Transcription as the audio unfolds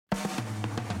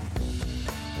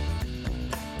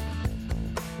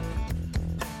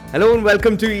Hello and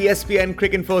welcome to ESPN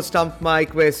Cricket for Stump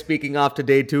Mike. We're speaking after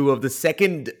day two of the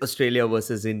second Australia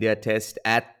versus India test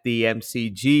at the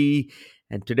MCG.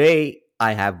 And today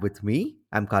I have with me,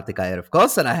 I'm Karthik Iyer, of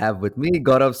course, and I have with me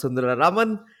Gaurav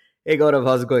Sundararaman. Hey Gaurav,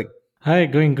 how's it going? Hi,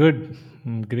 going good.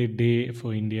 Great day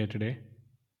for India today.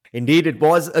 Indeed, it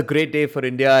was a great day for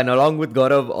India. And along with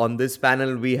Gaurav on this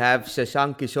panel, we have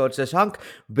Shashank Kishore. Shashank,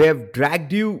 we have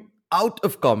dragged you out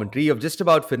of commentary. You've just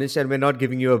about finished, and we're not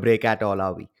giving you a break at all,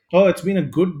 are we? Oh, it's been a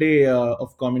good day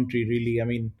of commentary, really. I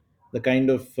mean, the kind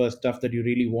of stuff that you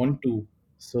really want to.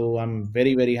 So I'm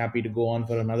very, very happy to go on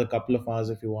for another couple of hours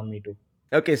if you want me to.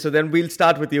 Okay, so then we'll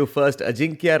start with you first.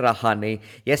 Ajinkya Rahane.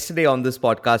 Yesterday on this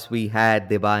podcast, we had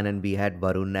Deban and we had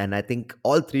Varun, and I think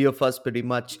all three of us pretty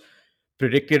much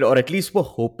predicted, or at least were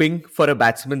hoping for a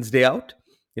batsman's day out.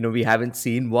 We haven't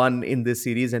seen one in this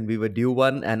series, and we were due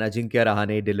one, and Ajinkya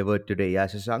Rahane delivered today. Yeah,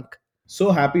 Shashank?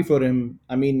 So happy for him.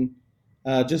 I mean,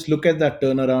 just look at that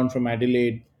turnaround from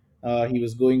Adelaide. He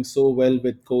was going so well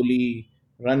with Kohli,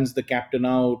 runs the captain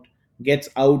out, gets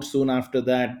out soon after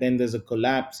that. Then there's a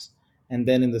collapse. And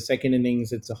then in the second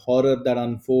innings, it's a horror that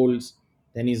unfolds.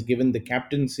 Then he's given the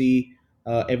captaincy.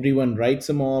 Everyone writes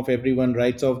him off. Everyone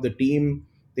writes off the team.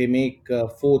 They make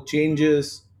four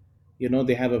changes.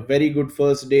 They have a very good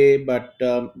first day, but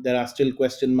there are still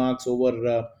question marks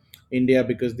over India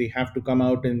because they have to come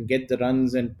out and get the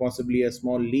runs and possibly a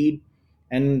small lead.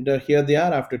 And here they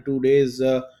are after 2 days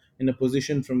in a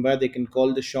position from where they can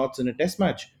call the shots in a test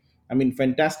match. I mean,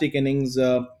 fantastic innings,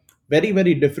 very,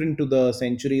 very different to the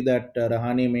century that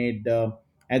Rahane made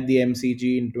at the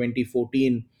MCG in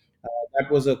 2014. That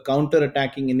was a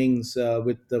counter-attacking innings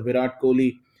with Virat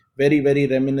Kohli, very, very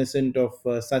reminiscent of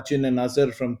Sachin and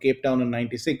Azhar from Cape Town in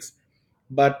 '96.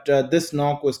 But this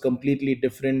knock was completely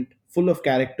different, full of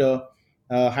character,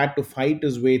 had to fight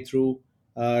his way through,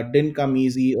 didn't come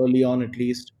easy early on at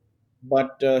least.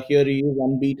 But here he is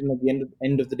unbeaten at the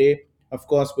end of the day, of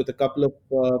course, with a couple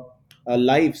of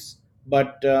lives.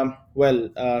 But,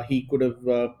 he could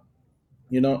have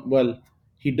well,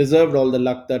 he deserved all the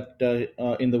luck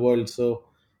that in the world. So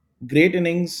great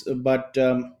innings, but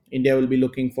India will be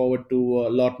looking forward to a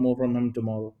lot more from him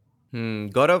tomorrow.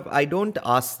 Gaurav, I don't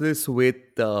ask this with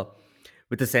a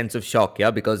sense of shock,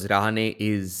 yeah, because Rahane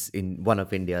is in one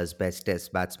of India's best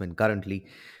test batsmen currently.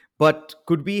 But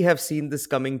could we have seen this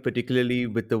coming, particularly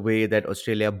with the way that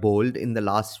Australia bowled in the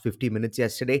last 50 minutes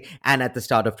yesterday and at the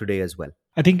start of today as well?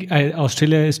 I think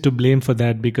Australia is to blame for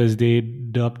that because they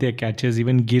dropped their catches.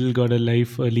 Even Gill got a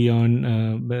life early on.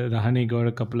 Rahane got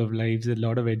a couple of lives. A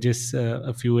lot of edges,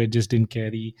 a few edges didn't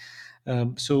carry.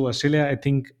 So Australia, I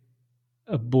think,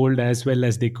 bowled as well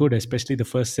as they could, especially the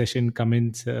first session.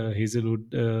 Cummins,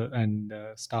 Hazelwood, and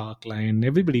Stark, Lyon,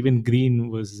 everybody, even Green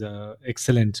was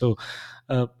excellent. So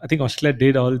I think Australia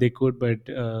did all they could, but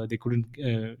they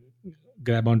couldn't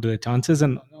grab onto the chances,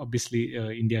 and obviously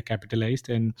India capitalized.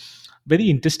 And very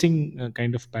interesting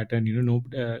kind of pattern,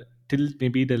 till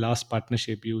maybe the last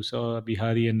partnership, you saw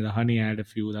Bihari and Rahane had a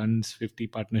few runs, 50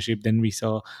 partnership. Then we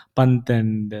saw Pant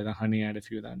and Rahane had a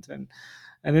few runs,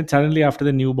 and then suddenly after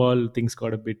the new ball, things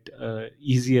got a bit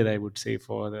easier, I would say,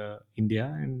 for India.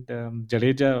 And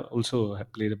Jadeja also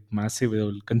have played a massive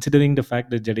role, considering the fact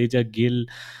that Jadeja, Gill,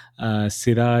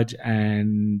 Siraj,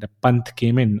 and Pant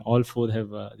came in. All four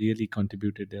have really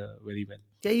contributed very well.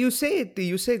 Yeah, you say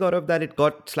Gaurav that it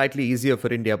got slightly easier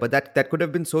for India, but that could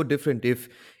have been so different if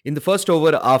in the first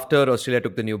over after Australia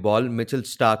took the new ball, Mitchell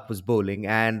Stark was bowling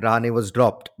and Rahane was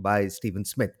dropped by Stephen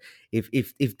Smith.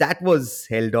 If that was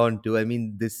held on to, I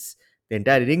mean, this the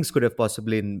entire innings could have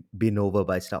possibly been over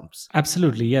by stumps.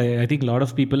 Absolutely, yeah. I think a lot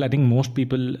of people, I think most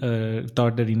people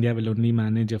thought that India will only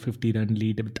manage a 50-run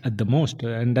lead at the most,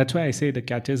 and that's why I say the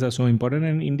catches are so important.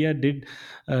 And India did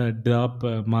drop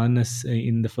Manas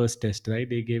in the first test, right?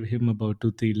 They gave him about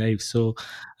 2-3 lives. So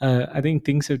I think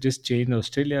things have just changed.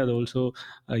 Australia also,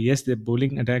 yes, their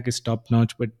bowling attack is top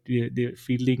notch, but their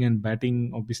fielding and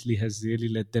batting obviously has really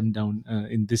let them down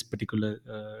in this particular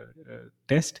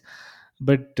test.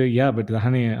 But yeah, but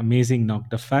Rahane, amazing knock.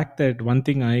 The fact that one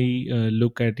thing I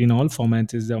look at in all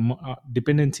formats is the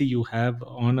dependency you have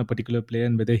on a particular player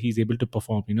and whether he's able to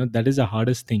perform. That is the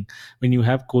hardest thing when you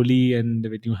have Kohli and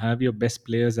when you have your best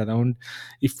players around.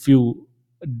 If you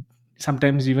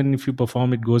sometimes, even if you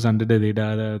perform, it goes under the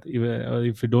radar.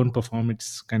 If you don't perform,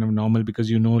 it's kind of normal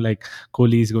because like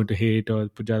Kohli is going to hit or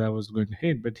Pujara was going to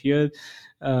hit. But here,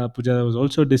 Pujara was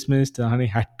also dismissed. Rahane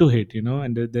had to hit,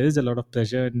 and there is a lot of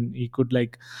pressure, and he could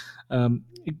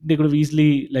they could have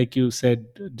easily, like you said,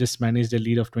 just managed a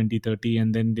lead of 20-30,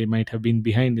 and then they might have been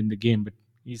behind in the game. But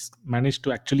he's managed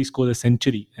to actually score a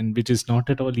century, and which is not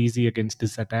at all easy against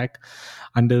this attack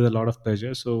under a lot of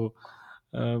pressure. So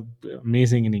uh,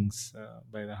 amazing innings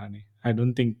by Rahane. I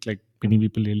don't think like many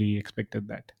people really expected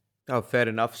that. Oh, fair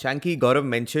enough. Shanky, Gaurav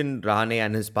mentioned Rahane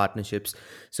and his partnerships.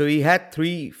 So he had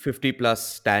three 50 plus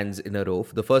stands in a row.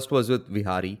 The first was with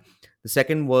Vihari, the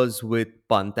second was with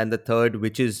Pant, and the third,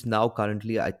 which is now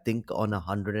currently, I think, on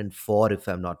 104, if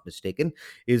I'm not mistaken,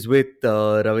 is with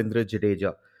Ravindra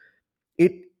Jadeja.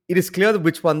 it it is clear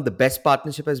which one the best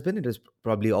partnership has been. It has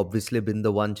probably obviously been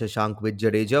the one Shashank with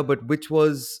Jadeja, but which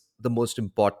was the most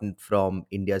important from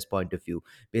India's point of view?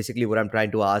 Basically, what I'm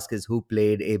trying to ask is who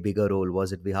played a bigger role?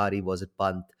 Was it Vihari? Was it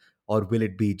Pant? Or will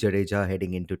it be Jadeja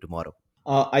heading into tomorrow?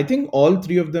 I think all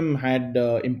three of them had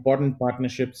important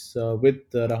partnerships with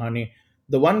Rahane.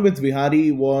 The one with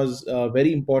Vihari was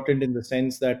very important in the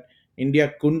sense that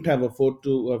India couldn't have afforded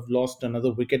to have lost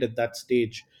another wicket at that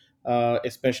stage,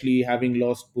 especially having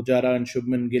lost Pujara and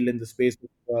Shubman Gill in the space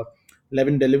of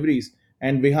 11 deliveries.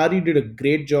 And Vihari did a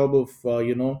great job of,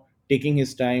 taking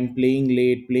his time, playing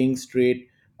late, playing straight,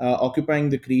 occupying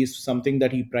the crease, something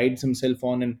that he prides himself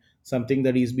on and something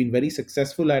that he's been very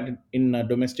successful at in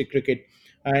domestic cricket.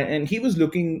 And he was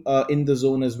looking in the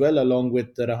zone as well, along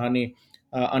with Rahane,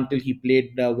 until he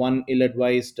played one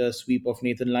ill-advised sweep of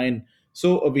Nathan Lyon.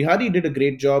 So Vihari did a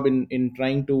great job in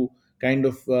trying to kind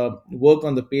of work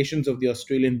on the patience of the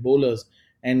Australian bowlers,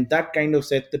 and that kind of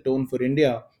set the tone for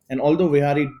India. And although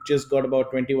Vihari just got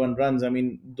about 21 runs, I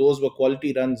mean those were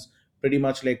quality runs, pretty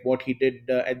much like what he did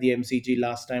at the MCG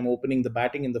last time, opening the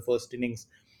batting in the first innings.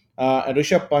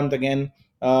 Rishabh Pant again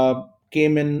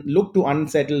came in, looked to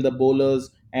unsettle the bowlers,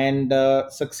 and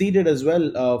succeeded as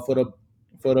well for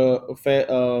a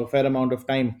fair amount of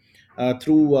time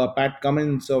through Pat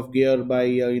Cummins of gear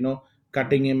by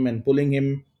cutting him and pulling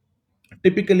him,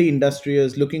 typically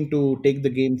industrious, looking to take the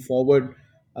game forward.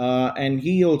 And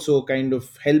he also kind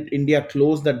of helped India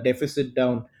close that deficit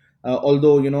down.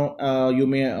 Although you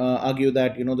may argue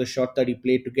that the shot that he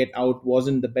played to get out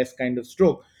wasn't the best kind of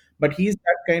stroke, but he's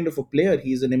that kind of a player.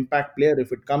 He's an impact player.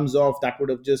 If it comes off, that would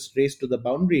have just raced to the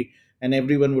boundary, and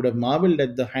everyone would have marveled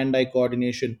at the hand-eye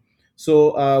coordination.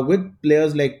 So with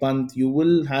players like Pant, you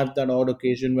will have that odd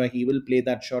occasion where he will play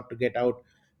that shot to get out,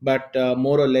 but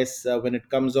more or less when it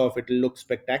comes off, it'll look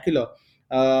spectacular.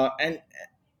 And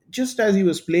just as he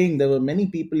was playing, there were many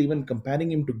people even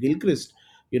comparing him to Gilchrist,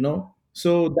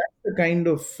 So that's the kind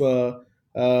of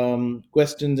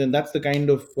questions, and that's the kind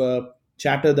of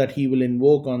chatter that he will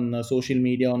invoke on social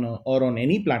media or on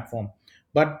any platform.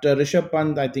 But Rishabh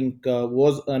Pant, I think,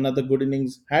 was another good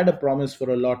innings, had a promise for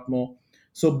a lot more.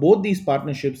 So both these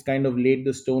partnerships kind of laid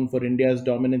the stone for India's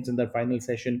dominance in the final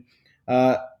session.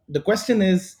 Uh, the question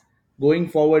is, going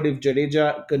forward, if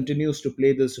Jadeja continues to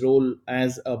play this role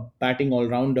as a batting all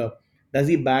rounder, does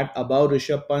he bat above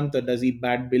Rishabh Pant or does he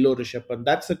bat below Rishabh Pant?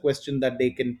 That's a question that they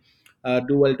can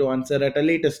do well to answer at a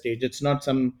later stage. It's not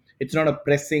a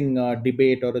pressing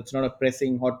debate, or it's not a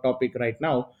pressing hot topic right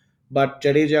now. But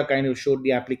Jadeja kind of showed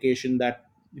the application that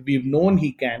we've known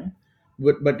he can,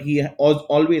 but he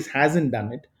always hasn't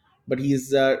done it. But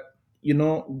he's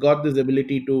got this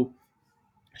ability to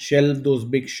shelve those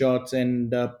big shots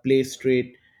and play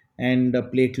straight and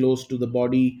play close to the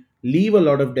body, leave a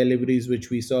lot of deliveries,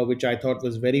 which we saw, which I thought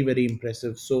was very, very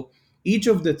impressive. So each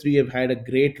of the three have had a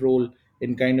great role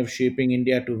in kind of shaping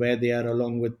India to where they are,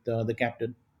 along with the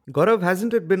captain. Gaurav,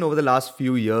 hasn't it been over the last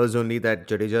few years only that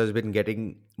Jadeja has been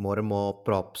getting more and more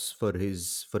props for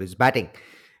his batting?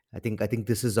 I think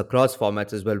this is across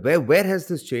formats as well. Where has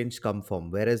this change come from?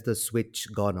 Where has the switch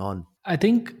gone on? I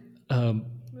think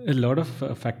a lot of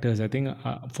factors. I think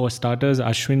for starters,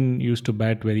 Ashwin used to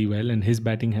bat very well, and his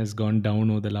batting has gone down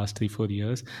over the last 3 4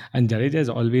 years. And Jadeja has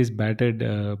always batted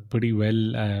pretty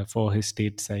well for his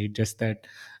state side. Just that,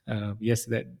 yes,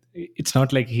 that it's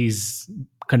not like he's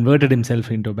converted himself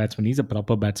into a batsman. He's a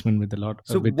proper batsman with a lot.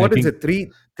 So With I what is think it?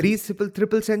 Three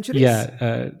triple centuries?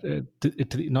 yeah,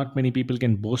 not many people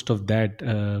can boast of that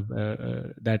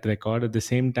record. At the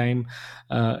same time,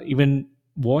 even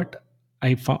what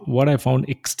I found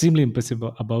extremely impressive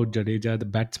about Jadeja, the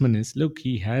batsman, is look,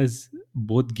 he has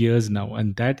both gears now,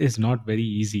 and that is not very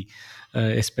easy,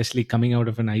 especially coming out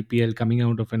of an IPL, coming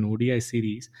out of an ODI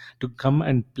series, to come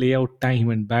and play out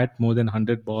time and bat more than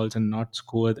 100 balls and not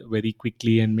score very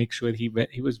quickly and make sure he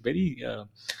was very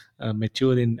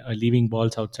mature in leaving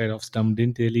balls outside of stump,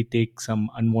 didn't really take some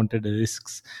unwanted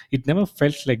risks. It never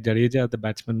felt like Jadeja, the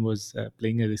batsman, was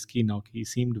playing a risky knock. He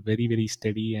seemed very, very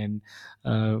steady and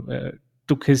uh, uh,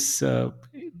 took his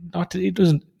not it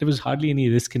was there was hardly any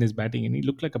risk in his batting, and he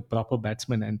looked like a proper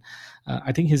batsman. And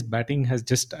I think his batting has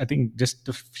just I think just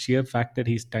the sheer fact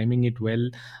that he's timing it well,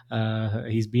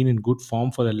 he's been in good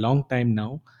form for a long time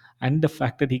now, and the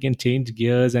fact that he can change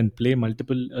gears and play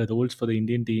multiple roles for the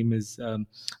Indian team is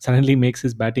suddenly makes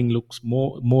his batting looks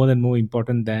more and more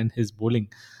important than his bowling.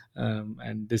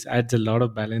 And this adds a lot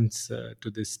of balance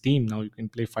to this team. Now you can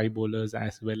play five bowlers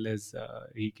as well as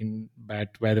he can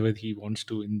bat wherever he wants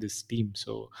to in this team.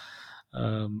 So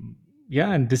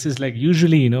yeah, and this is like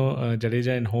usually,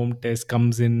 Jadeja in home test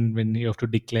comes in when you have to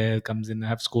declare, comes in,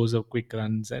 have scores of quick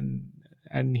runs,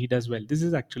 and he does well. This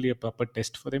is actually a proper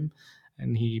test for him,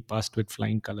 and he passed with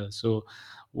flying colors. So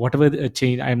whatever the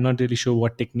change, I'm not really sure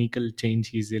what technical change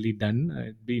he's really done.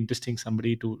 It'd be interesting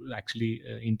somebody to actually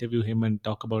interview him and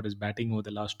talk about his batting over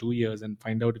the last 2 years and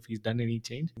find out if he's done any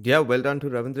change. Yeah, well done to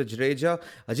Ravindra Jadeja.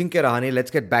 Ajinkya Rahane,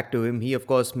 let's get back to him. He, of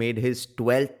course, made his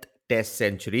 12th Test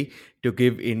century to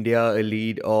give India a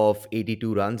lead of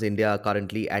 82 runs. India are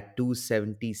currently at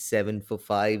 277 for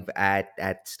 5 at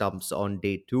stumps on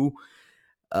day 2.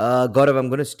 Gaurav, I'm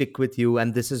going to stick with you.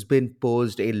 And this has been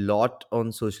posed a lot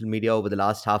on social media over the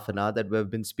last half an hour that we've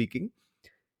been speaking.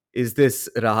 Is this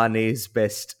Rahane's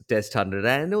best Test 100?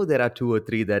 And I know there are two or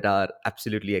three that are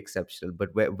absolutely exceptional, but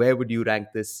where would you rank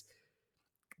this,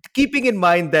 keeping in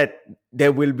mind that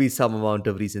there will be some amount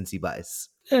of recency bias?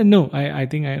 No, I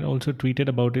think I had also tweeted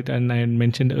about it, and I had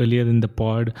mentioned earlier in the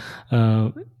pod.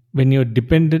 When you're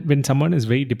dependent, when someone is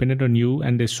very dependent on you,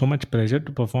 and there's so much pressure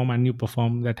to perform, and you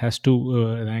perform, that has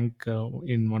to rank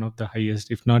in one of the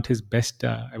highest, if not his best.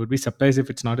 I would be surprised if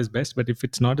it's not his best, but if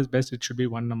it's not his best, it should be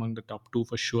one among the top two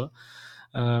for sure.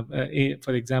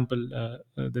 For example,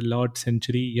 the Lord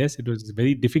century, yes, it was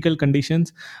very difficult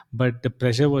conditions, but the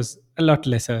pressure was a lot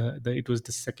lesser. It was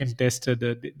the second test,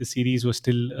 the series was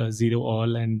still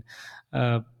 0-all, and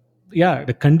uh, yeah,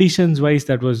 the conditions wise,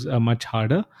 that was much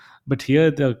harder. But here,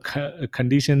 the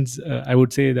conditions, I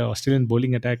would say the Australian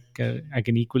bowling attack, I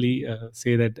can equally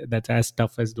say that that's as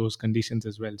tough as those conditions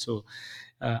as well. So,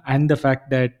 and the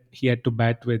fact that he had to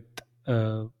bat with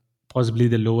uh, possibly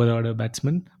the lower order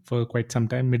batsman for quite some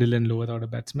time, middle and lower order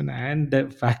batsman, and the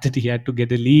fact that he had to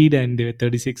get a lead and they were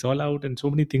 36 all out, and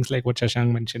so many things like what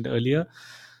Shashank mentioned earlier.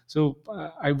 So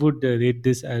I would rate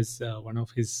this as one of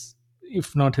his,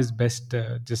 if not his best,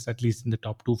 just at least in the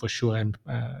top two for sure. And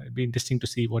it'd be interesting to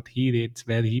see what he rates,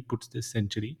 where he puts this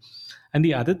century. And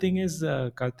the other thing is,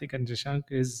 Karthik and Shashank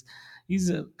is he's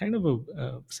a kind of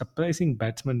a surprising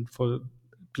batsman for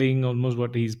playing almost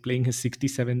what he's playing his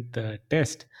 67th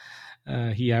test.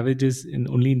 He averages in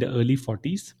only in the early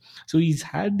 40s. So he's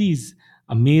had these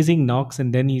amazing knocks,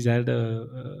 and then he's had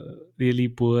a really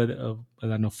poor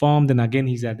run of form. Then again,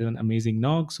 he's had an amazing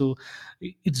knock. So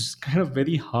it's kind of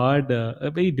very hard, a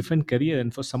very different career.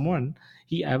 And for someone,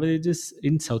 he averages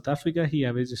in South Africa, he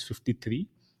averages 53.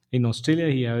 In Australia,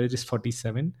 he averages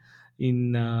 47.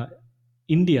 In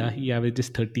India, he averages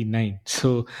 39.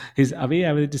 So his away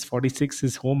average is 46,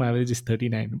 his home average is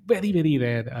 39. Very, very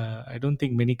rare. I don't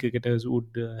think many cricketers would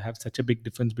have such a big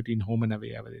difference between home and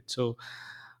away average. So,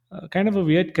 kind of a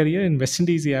weird career. In West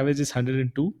Indies, he averages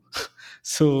 102.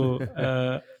 So,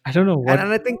 I don't know And, what.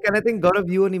 and I think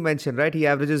Gaurav, you only mentioned, right? He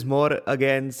averages more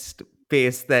against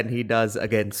pace than he does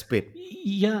against spin.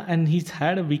 Yeah, and he's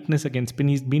had a weakness against spin.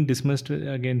 He's been dismissed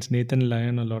against Nathan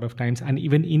Lyon a lot of times. And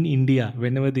even in India,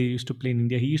 whenever they used to play in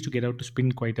India, he used to get out to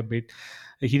spin quite a bit.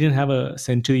 He didn't have a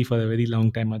century for a very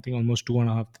long time. I think almost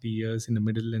 2.5, 3 years in the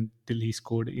middle until he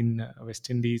scored in West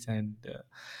Indies. And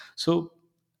so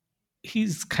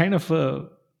he's kind of a,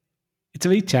 it's a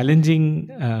very challenging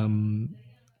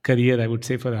career, I would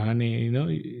say, for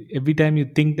Rahane. Every time you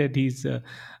think that he's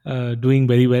doing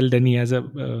very well, then he has a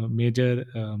major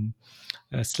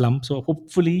slump. So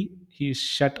hopefully he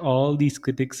shut all these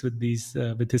critics with these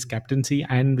with his captaincy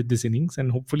and with this innings,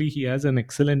 and hopefully he has an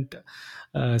excellent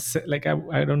like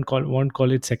I don't won't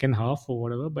call it second half or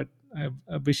whatever, but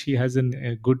I wish he has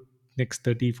a good next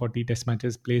 30, 40 test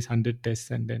matches, plays 100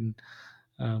 tests, and then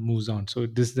moves on. So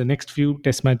this the next few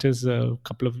test matches,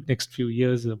 couple of next few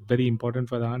years, are very important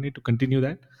for Rahane to continue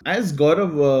that. As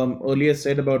Gaurav earlier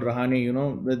said about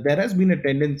Rahane, there has been a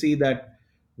tendency that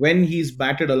when he's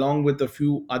batted along with a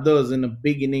few others in a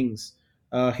big innings,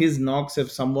 his knocks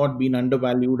have somewhat been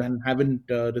undervalued and haven't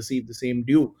received the same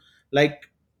due. Like,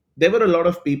 there were a lot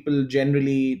of people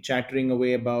generally chattering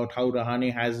away about how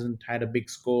Rahane hasn't had a big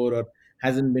score or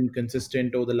hasn't been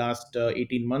consistent over the last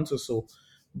 18 months or so.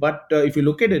 But if you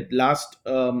look at it, last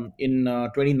in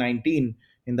 2019,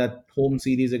 in that home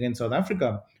series against South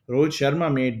Africa, Rohit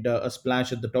Sharma made a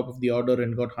splash at the top of the order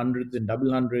and got hundreds and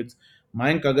double hundreds.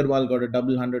 Mayank Agarwal got a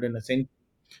double hundred and a century.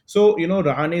 So,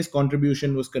 Rahane's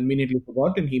contribution was conveniently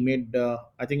forgotten. He made,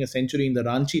 I think, a century in the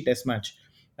Ranchi Test match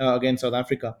against South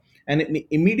Africa. And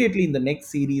immediately in the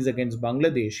next series against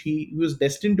Bangladesh, he was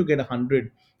destined to get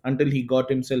 100 until he got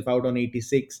himself out on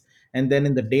 86. And then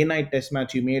in the day night Test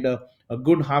match, he made a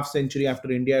good half century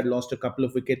after India had lost a couple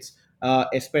of wickets,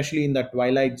 especially in that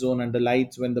twilight zone under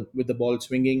lights when with the ball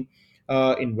swinging.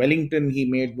 In Wellington, he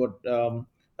made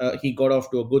he got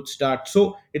off to a good start.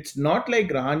 So it's not like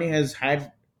Rahane has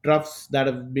had troughs that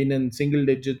have been in single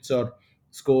digits or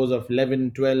scores of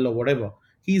 11, 12, or whatever.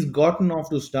 He's gotten off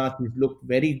to start. He's looked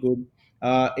very good.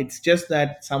 It's just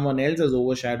that someone else has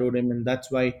overshadowed him, and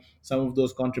that's why some of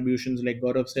those contributions, like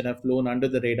Gaurav said, have flown under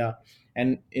the radar.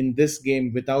 And in this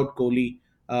game, without Kohli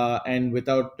and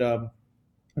without a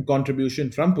contribution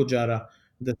from Pujara,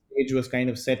 the stage was kind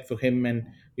of set for him. And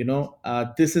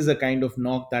this is a kind of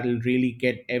knock that will really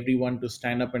get everyone to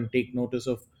stand up and take notice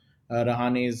of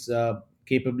Rahane's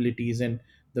capabilities and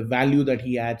the value that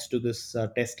he adds to this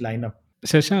test lineup.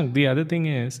 Shashank, the other thing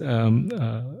is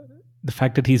the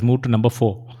fact that he's moved to number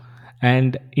four,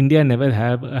 and India never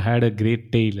have had a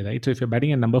great tail, right? So if you're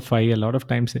batting at number five, a lot of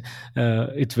times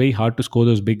it's very hard to score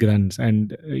those big runs,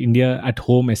 and India at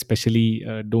home especially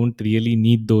don't really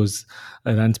need those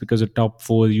runs because the top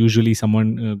four usually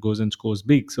someone goes and scores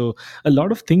big. So a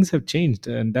lot of things have changed,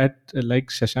 and that, like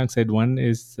Shashank said, one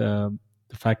is the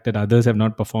fact that others have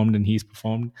not performed and he's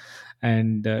performed,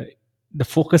 and the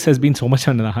focus has been so much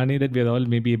on Rahane that we are all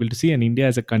maybe able to see. And India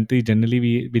as a country, generally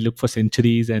we look for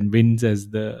centuries and wins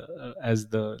as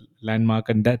the landmark,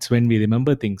 and that's when we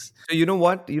remember things. So you know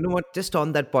what? You know what? Just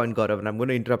on that point, Gaurav, and I'm going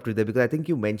to interrupt you there because I think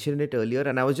you mentioned it earlier,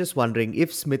 and I was just wondering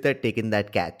if Smith had taken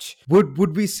that catch,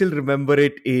 would we still remember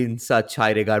it in such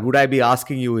high regard? Would I be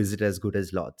asking you, is it as good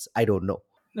as Lord's? I don't know.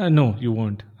 No, you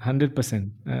won't.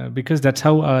 100%. Because that's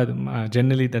how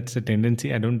generally that's the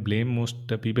tendency. I don't blame most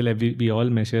people. We all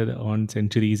measure on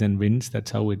centuries and wins.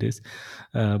 That's how it is.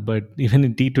 But even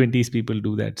in T20s, people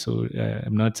do that. So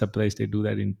I'm not surprised they do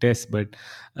that in tests. But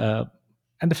uh,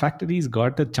 and the fact that he's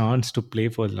got a chance to play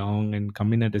for long and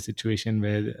come in at a situation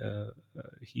where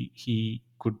he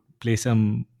could play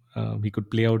some. He could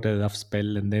play out a rough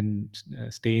spell and then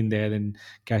stay in there and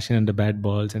cash in on the bad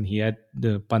balls. And he had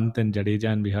the Pant and Jadeja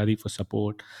and Bihari for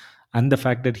support. And the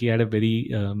fact that he had a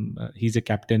very, he's a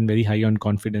captain, very high on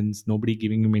confidence, nobody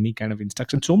giving him any kind of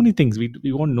instruction. So many things.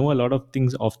 We won't know a lot of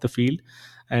things off the field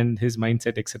and his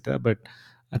mindset, etc. But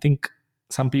I think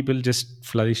some people just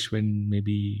flourish when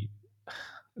maybe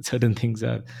certain things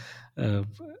are uh,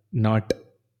 not,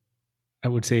 I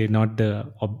would say, not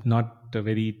the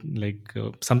very like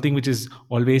something which has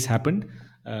always happened.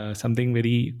 Something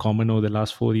very common over the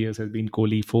last 4 years has been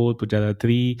Kohli 4, Pujara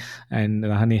 3, and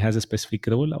Rahane has a specific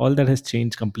role. All that has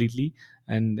changed completely.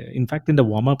 And in fact, in the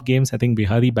warm up games, I think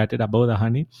Bihari batted above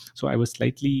Rahane. So I was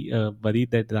slightly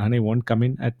worried that Rahane won't come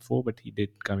in at 4, but he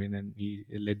did come in and he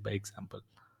led by example.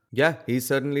 Yeah, he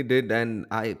certainly did. And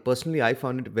I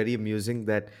found it very amusing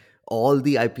that all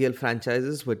the IPL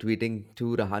franchises were tweeting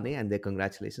to Rahane and their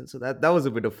congratulations. So that was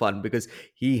a bit of fun because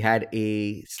he had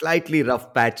a slightly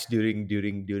rough patch during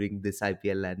this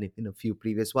IPL and in a few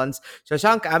previous ones.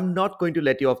 Shashank, I'm not going to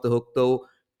let you off the hook though.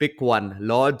 Pick one,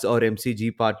 Lords or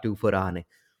MCG Part 2 for Rahane.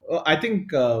 I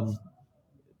think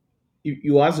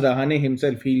you ask Rahane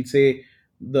himself, he'll say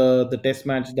the test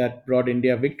match that brought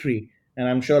India victory, and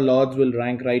I'm sure Lords will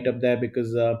rank right up there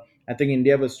because I think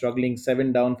India was struggling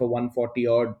 7 down for 140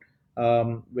 odd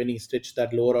when he stitched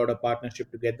that lower order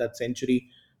partnership to get that century,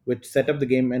 which set up the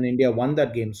game, and India won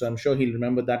that game. So I'm sure he'll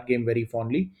remember that game very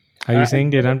fondly. Are you Uh, saying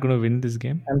they're not going to win this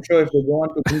game? I'm sure if they go on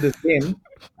to win this game,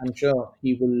 I'm sure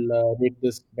he will rate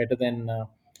this better than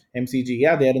MCG.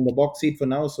 Yeah, they are in the box seat for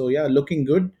now. So, yeah, looking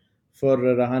good for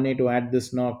Rahane to add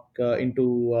this knock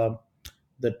into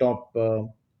the top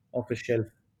of his shelf.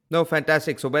 No,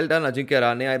 fantastic. So well done, Ajinkya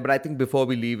Rane. But I think before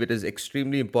we leave, it is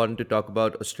extremely important to talk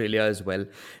about Australia as well.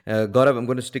 Gaurav, I'm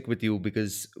going to stick with you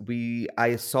because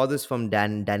I saw this from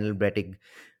Daniel Brettig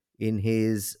in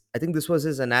his, I think this was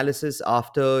his analysis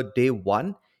after day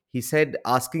one. He said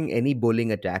asking any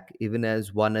bowling attack, even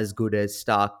as one as good as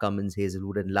Stark, Cummins,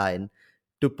 Hazelwood, and Lyon,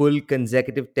 to pull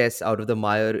consecutive tests out of the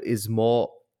mire is more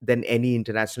than any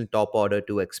international top order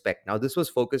to expect. Now, this was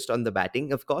focused on the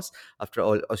batting, of course. After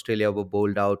all, Australia were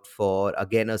bowled out for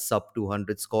again a sub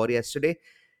 200 score yesterday.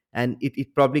 And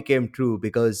it probably came true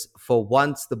because for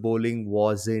once the bowling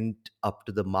wasn't up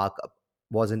to the mark,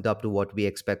 wasn't up to what we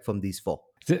expect from these four.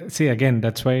 See again,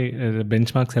 that's why the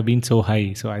benchmarks have been so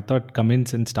high. So I thought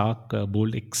Cummins and Stark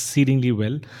bowled exceedingly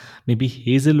well. Maybe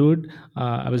Hazelwood.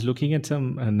 I was looking at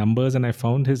some numbers and I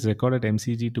found his record at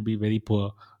MCG to be very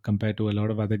poor compared to a lot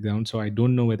of other grounds. So I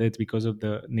don't know whether it's because of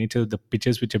the nature of the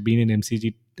pitches which have been in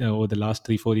MCG over the last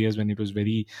 3 4 years when it was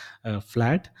very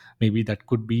flat. Maybe that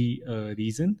could be a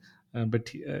reason.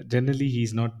 But generally,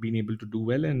 he's not been able to do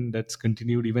well, and that's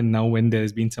continued even now when there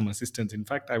has been some assistance. In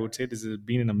fact, I would say this has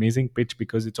been an amazing pitch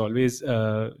because it's always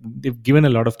they've given a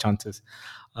lot of chances.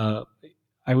 Uh,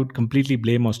 I would completely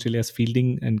blame Australia's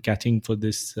fielding and catching for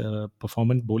this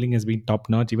performance. Bowling has been top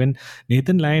notch. Even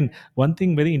Nathan Lyon. One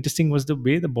thing very interesting was the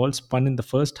way the ball spun in the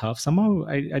first half. Somehow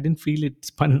I didn't feel it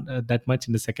spun that much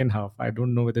in the second half. I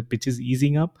don't know whether pitch is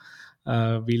easing up.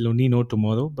 We'll only know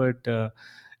tomorrow, but.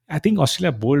 I think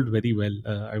Australia bowled very well.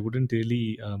 I wouldn't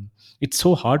really. It's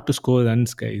so hard to score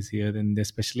runs, guys, here, and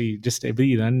especially just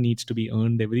every run needs to be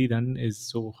earned. Every run is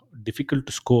so difficult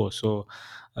to score. So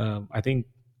I think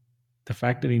the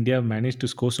fact that India managed to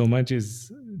score so much is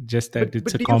just that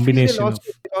it's But a do you feel combination of.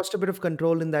 they lost a bit of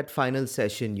control in that final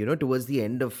session? You know, towards the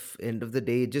end of the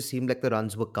day, it just seemed like the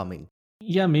runs were coming.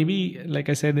 Yeah, maybe like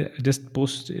I said, just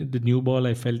post the new ball,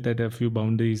 I felt that a few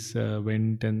boundaries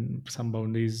went and some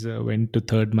boundaries went to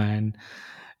third man.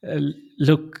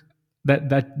 Look,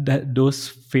 that those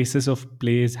phases of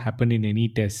plays happen in any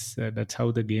test. That's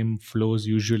how the game flows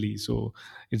usually. So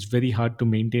it's very hard to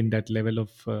maintain that level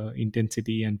of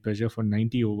intensity and pressure for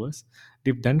 90 overs.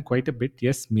 They've done quite a bit.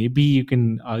 Yes, maybe you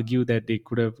can argue that they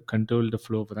could have controlled the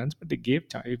flow of runs, but they gave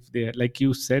time. If they, like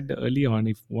you said early on,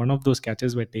 if one of those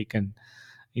catches were taken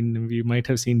in, we might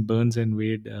have seen Burns and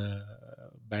Wade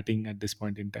batting at this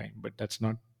point in time, but that's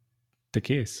not the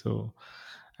case. So,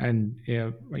 and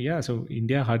yeah, so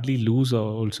India hardly lose.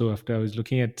 Also, after I was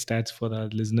looking at stats for our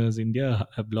listeners, India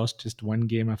have lost just one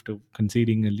game after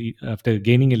conceding a lead, after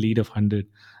gaining a lead of 100,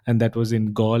 and that was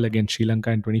in Gaul against Sri Lanka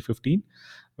in 2015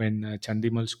 when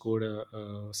Chandimal scored a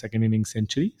second innings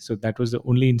century. So that was the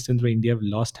only instance where India have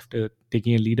lost after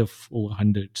taking a lead of over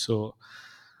 100. So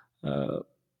uh,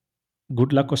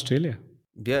 good luck, Australia.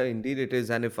 Yeah, indeed it is.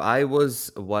 And if I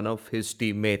was one of his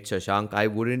teammates, Shashank, I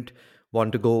wouldn't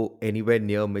want to go anywhere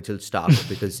near Mitchell Stark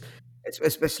because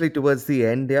especially towards the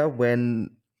end, yeah,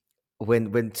 when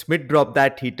Smith dropped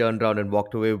that, he turned around and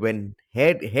walked away. When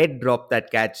head dropped that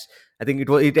catch, I think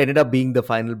it ended up being the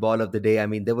final ball of the day. I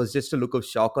mean, there was just a look of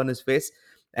shock on his face,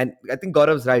 and I think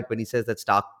Gaurav's right when he says that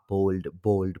Stark bowled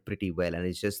pretty well, and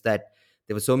it's just that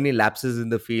there were so many lapses in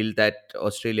the field that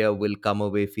Australia will come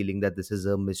away feeling that this is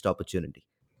a missed opportunity.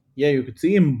 Yeah, you could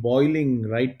see him boiling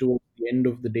right towards the end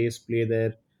of the day's play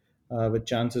there, with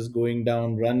chances going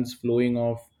down, runs flowing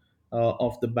off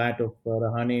the bat of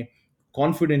Rahane,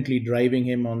 confidently driving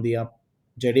him on the up.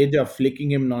 Jadeja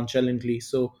flicking him nonchalantly.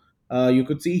 So you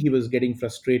could see he was getting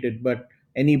frustrated, but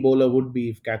any bowler would be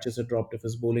if catches are dropped if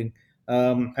his bowling.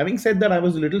 Having said that, I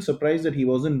was a little surprised that he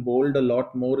wasn't bowled a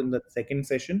lot more in the second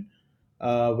session,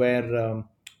 where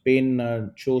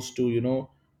Payne chose to,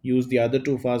 use the other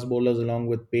two fast bowlers along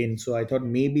with Payne. So I thought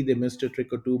maybe they missed a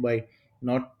trick or two by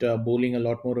not bowling a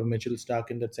lot more of Mitchell Stark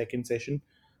in that second session.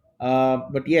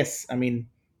 But yes, I mean,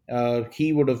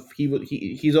 he would have.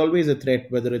 He's always a threat,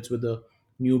 whether it's with a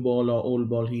new ball or old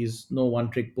ball. He's no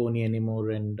one trick pony anymore,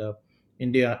 and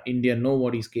India know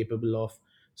what he's capable of.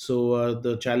 So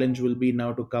the challenge will be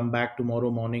now to come back tomorrow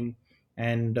morning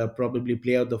and probably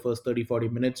play out the first 30 40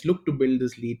 minutes. Look to build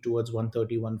this lead towards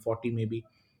 130, 140 maybe.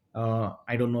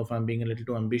 I don't know if I'm being a little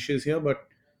too ambitious here, but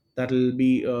that'll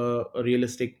be a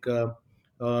realistic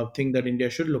thing that India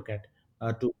should look at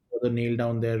to further nail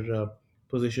down their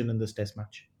position in this test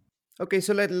match. Okay,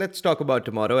 so let's talk about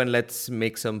tomorrow and let's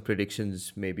make some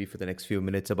predictions maybe for the next few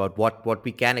minutes about what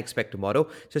we can expect tomorrow.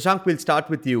 Shashank, we'll start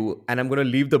with you, and I'm going to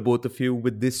leave the both of you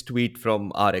with this tweet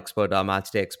from our expert, our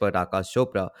matchday expert, Akash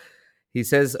Chopra. He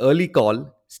says, "Early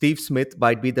call: Steve Smith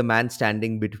might be the man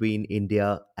standing between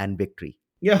India and victory."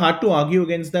 Yeah, hard to argue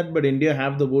against that, but India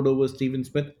have the vote over Stephen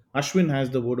Smith. Ashwin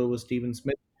has the vote over Stephen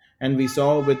Smith. And we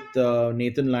saw with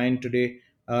Nathan Lyon today,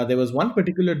 there was one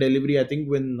particular delivery, I think,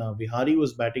 when Vihari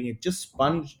was batting, it just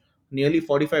spun nearly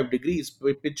 45 degrees,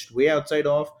 pitched way outside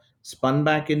off, spun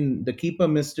back in. The keeper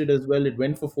missed it as well. It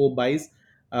went for four byes.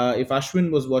 If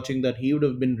Ashwin was watching that, he would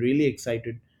have been really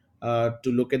excited to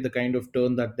look at the kind of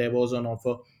turn that there was on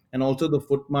offer. And also the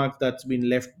footmark that's been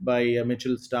left by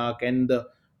Mitchell Stark and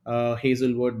the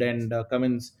Hazelwood and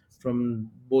Cummins from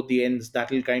both the ends.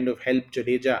 That will kind of help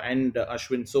Jadeja and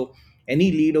Ashwin. So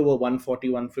any lead over 140,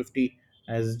 150,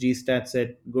 as G Stat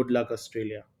said, good luck,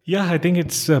 Australia. Yeah, I think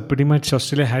it's pretty much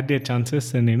Australia had their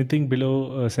chances, and anything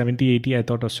below 70, 80, I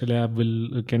thought Australia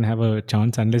will can have a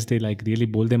chance unless they like really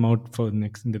bowl them out for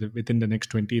within the next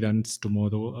 20 runs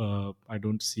tomorrow. I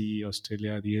don't see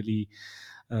Australia really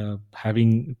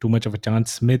having too much of a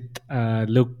chance. Smith,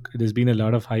 look, there's been a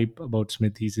lot of hype about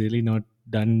Smith. He's really not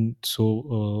done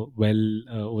so well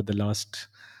over the last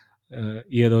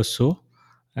year or so,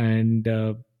 and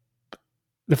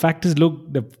the fact is, look,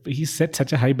 he set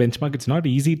such a high benchmark. It's not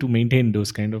easy to maintain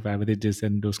those kind of averages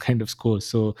and those kind of scores.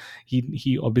 So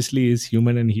he obviously is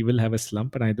human, and he will have a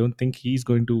slump. And I don't think he's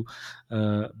going to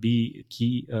be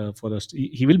key for us.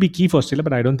 He will be key for Australia,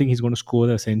 but I don't think he's going to score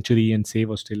a century and save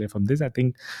Australia from this. I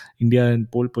think India in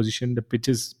pole position. The pitch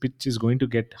is going to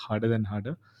get harder and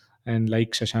harder. And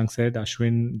like Shashank said,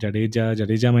 Ashwin,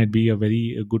 Jadeja might be a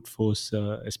very good force,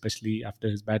 especially after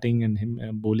his batting and him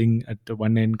bowling at the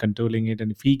one end, controlling it.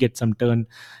 And if he gets some turn,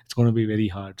 it's going to be very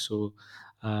hard. So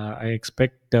I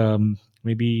expect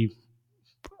maybe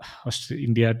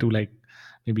India to like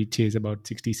maybe chase about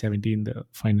 60, 70 in the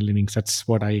final innings. That's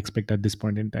what I expect at this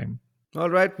point in time.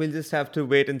 All right, we'll just have to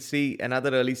wait and see.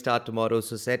 Another early start tomorrow,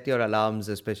 so set your alarms,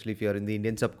 especially if you're in the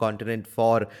Indian subcontinent,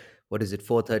 for what is it,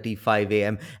 4:35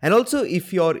 a.m. And also,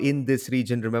 if you're in this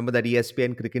region, remember that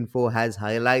ESPN Cricinfo has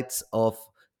highlights of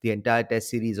the entire Test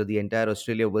series or the entire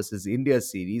Australia versus India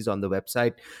series on the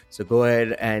website. So go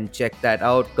ahead and check that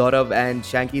out. Gaurav and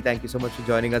Shanky, thank you so much for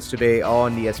joining us today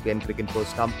on ESPN Cricinfo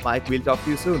Stump Mike. We'll talk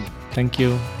to you soon. Thank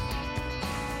you.